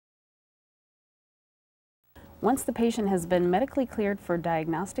Once the patient has been medically cleared for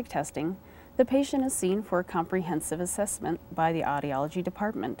diagnostic testing, the patient is seen for a comprehensive assessment by the audiology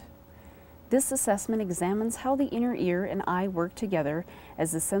department. This assessment examines how the inner ear and eye work together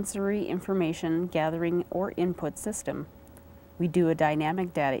as a sensory information gathering or input system. We do a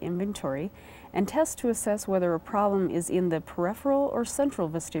dynamic data inventory and test to assess whether a problem is in the peripheral or central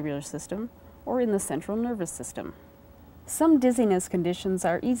vestibular system or in the central nervous system. Some dizziness conditions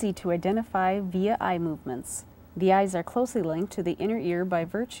are easy to identify via eye movements. The eyes are closely linked to the inner ear by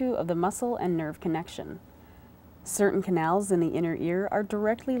virtue of the muscle and nerve connection. Certain canals in the inner ear are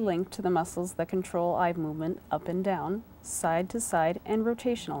directly linked to the muscles that control eye movement up and down, side to side, and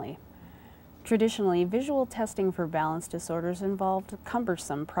rotationally. Traditionally, visual testing for balance disorders involved a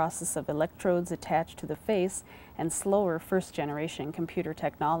cumbersome process of electrodes attached to the face and slower first-generation computer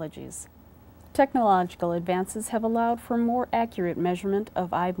technologies. Technological advances have allowed for more accurate measurement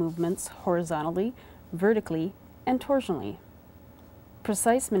of eye movements horizontally, vertically, and torsionally.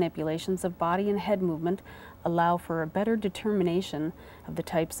 Precise manipulations of body and head movement allow for a better determination of the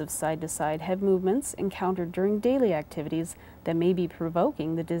types of side-to-side head movements encountered during daily activities that may be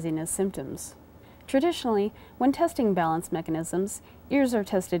provoking the dizziness symptoms. Traditionally, when testing balance mechanisms, ears are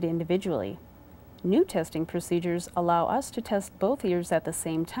tested individually. New testing procedures allow us to test both ears at the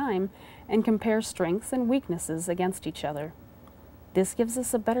same time and compare strengths and weaknesses against each other. This gives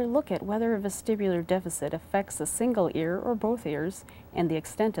us a better look at whether a vestibular deficit affects a single ear or both ears and the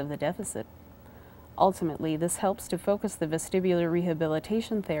extent of the deficit. Ultimately, this helps to focus the vestibular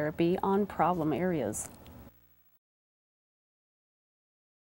rehabilitation therapy on problem areas.